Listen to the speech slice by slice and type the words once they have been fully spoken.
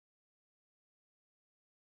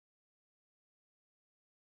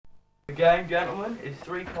The game, gentlemen, is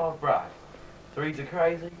 3-card brag. 3s are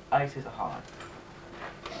crazy, aces are hard.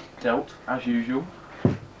 Dealt, as usual.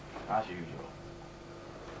 As usual.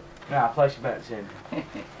 Now, place your bets in.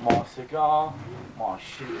 My cigar, my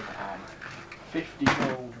shooting and 50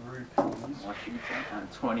 gold rupees, my shooting,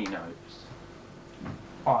 and 20 notes.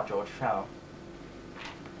 Alright, George, shout.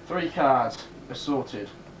 3 cards, assorted.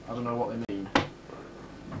 I don't know what they mean.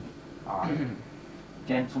 Alright.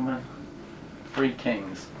 Gentlemen, 3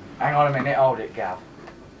 kings. Hang on a minute, hold it, Gav.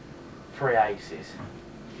 3 aces.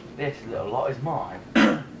 This little lot is mine.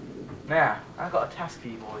 Now, I've got a task for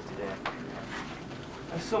you boys to do.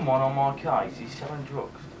 There's someone on my case, he's selling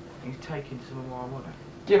drugs. He's taking some of my money.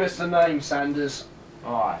 Give us the name, Sanders.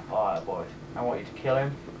 Alright, boys. I want you to kill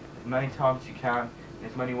him as many times as you can, in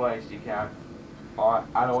as many ways as you can. Alright,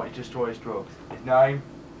 and I want you to destroy his drugs. His name?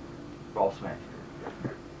 Rob Smith.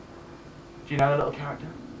 Do you know the little character?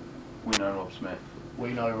 We know Rob Smith.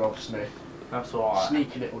 We know Rob Smith. That's alright.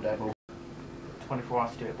 Sneaky little devil. 24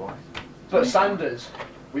 hours to do it, boys. But Sanders,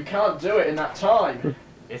 we can't do it in that time.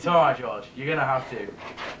 It's alright, George. You're gonna have to.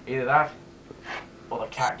 Either that, or the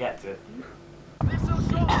cat gets it.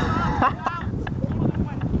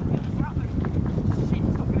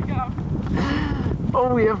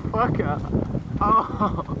 Oh, you fucker.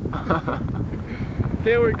 Oh.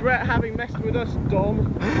 He'll regret having messed with us,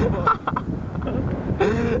 Dom.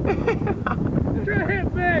 You're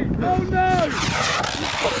hit me! Oh no!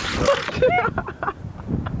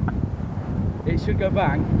 It should go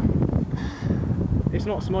bang. It's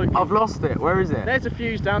not smoking. I've lost it. Where is it? There's a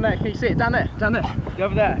fuse down there. Can you see it? Down there. Down there. Go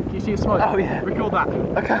over there. Can you see the smoke? Oh yeah. Record that.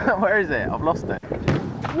 Okay, where is it? I've lost it.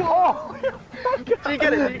 Whoa! Do you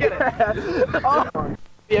get it? Do you get it? Oh.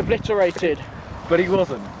 Be obliterated. But he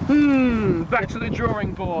wasn't. Back to the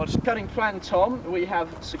drawing board. Cutting plan, Tom. We have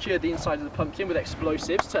secured the inside of the pumpkin with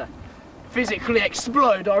explosives to physically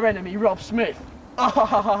explode our enemy, Rob Smith.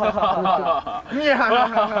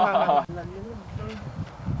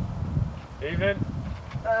 Evening.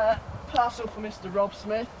 Parcel for Mr. Rob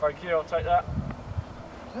Smith. Thank you, I'll take that.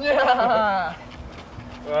 Yeah.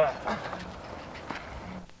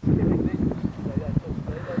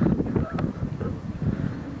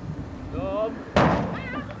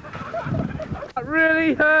 That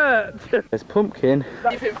really hurt. There's pumpkin.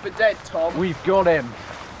 Leave him for dead, Tom. We've got him.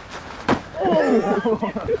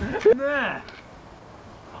 There.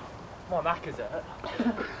 My knackers hurt.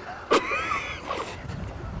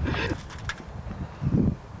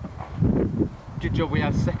 Good job we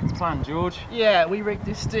had second plan, George. Yeah, we rigged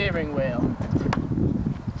his steering wheel.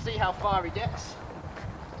 See how far he gets.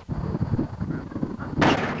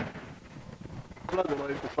 Blood all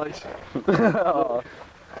over the place. Oh.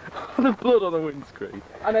 The blood on the windscreen.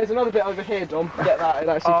 And there's another bit over here, Dom. Get that, it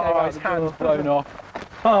actually came out his of the hand's door. blown off.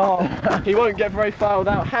 Oh, he won't get very far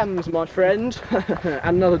without hands, my friend.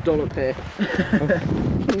 And another dollop here.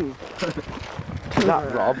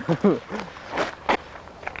 That Rob.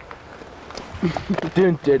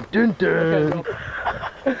 Dun dun dun dun. Okay,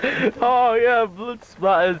 Rob. Oh yeah, blood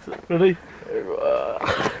splatters. Ready?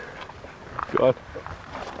 Go on.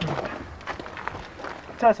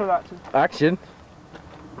 Test with action. Action.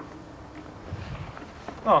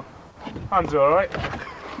 Oh, hands are alright.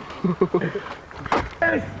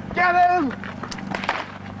 Get him!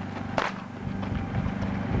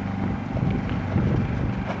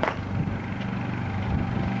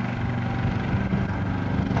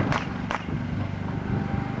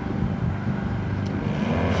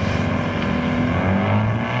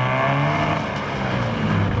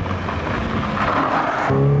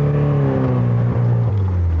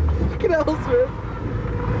 Fucking hell, Smith.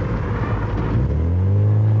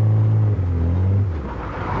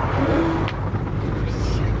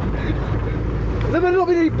 There better not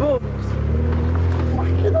be any bumps.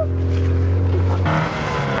 Fucking hell.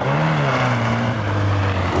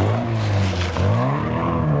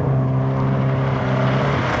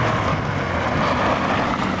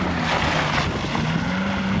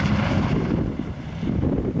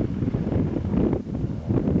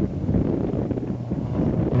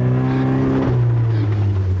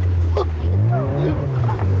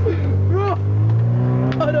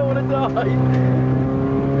 I don't want to die.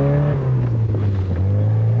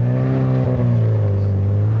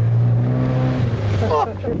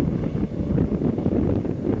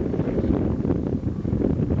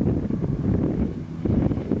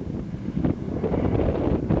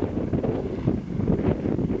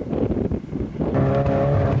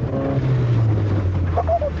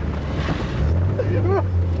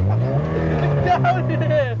 Down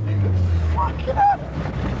here! Fucking hell!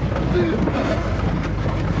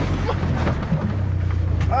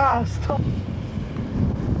 Ah, stop!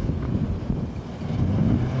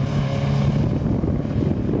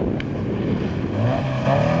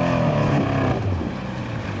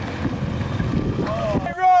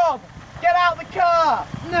 car!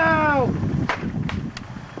 No!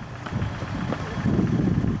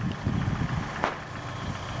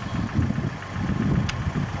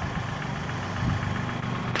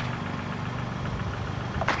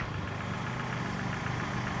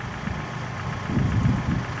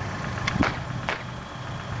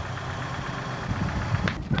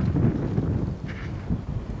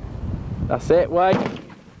 That's it, wait. I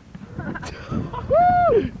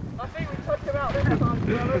think we took him out this time,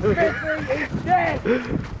 brothers. He's dead!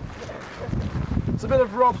 It's a bit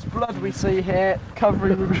of Rob's blood we see here,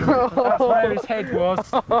 covering the That's where his head was.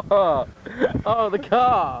 Oh, the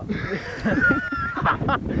car!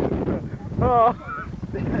 Oh.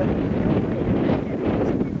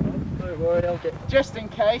 Don't worry, I'll get... Just in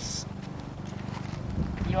case,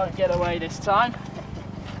 you won't get away this time.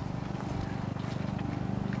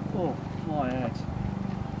 Oh, my head.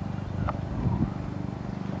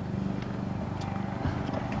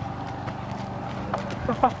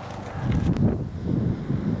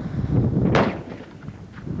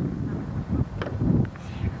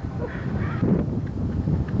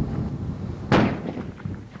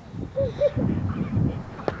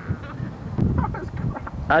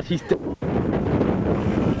 And he's still.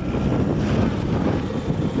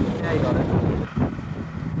 Yeah, you got it.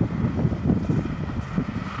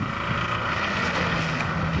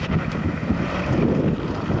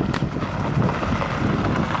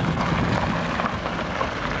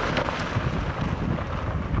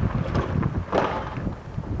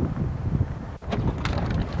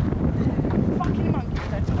 Fucking monkey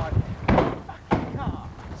dead to my fucking car.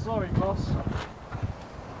 Sorry, boss.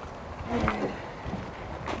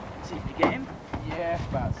 See if you get him. Yeah,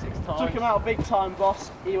 About 6 times. took him out big time,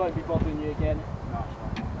 boss. He won't be bothering you again. Nice.